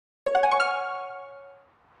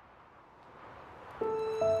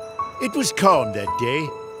It was calm that day.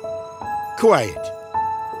 Quiet.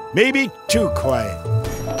 Maybe too quiet.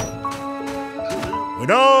 When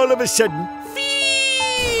all of a sudden,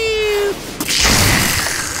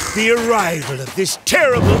 the arrival of this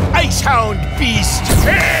terrible ice hound beast.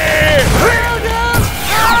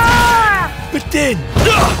 But then,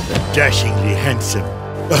 a dashingly handsome,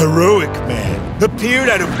 a heroic man appeared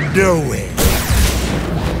out of nowhere.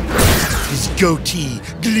 His goatee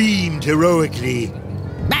gleamed heroically.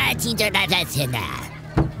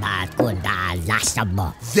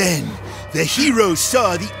 Then, the hero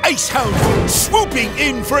saw the ice hound swooping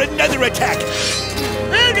in for another attack.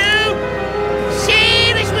 Oh no!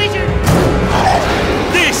 Save us, wizard!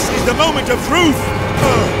 This is the moment of truth.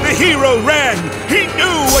 The hero ran. He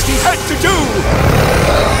knew what he had to do.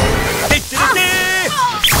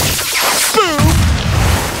 Boom!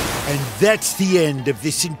 And that's the end of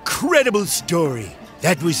this incredible story.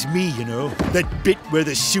 That was me, you know. That bit where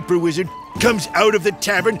the super wizard comes out of the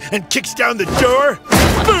tavern and kicks down the door.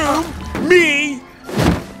 Boom! Me!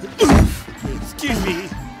 Oof. Excuse me.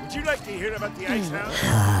 Would you like to hear about the ice hound?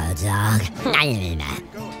 Oh, dog.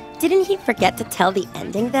 Didn't he forget to tell the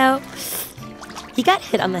ending, though? He got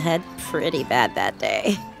hit on the head pretty bad that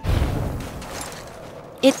day.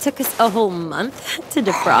 It took us a whole month to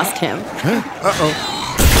defrost him. Huh? Uh-oh.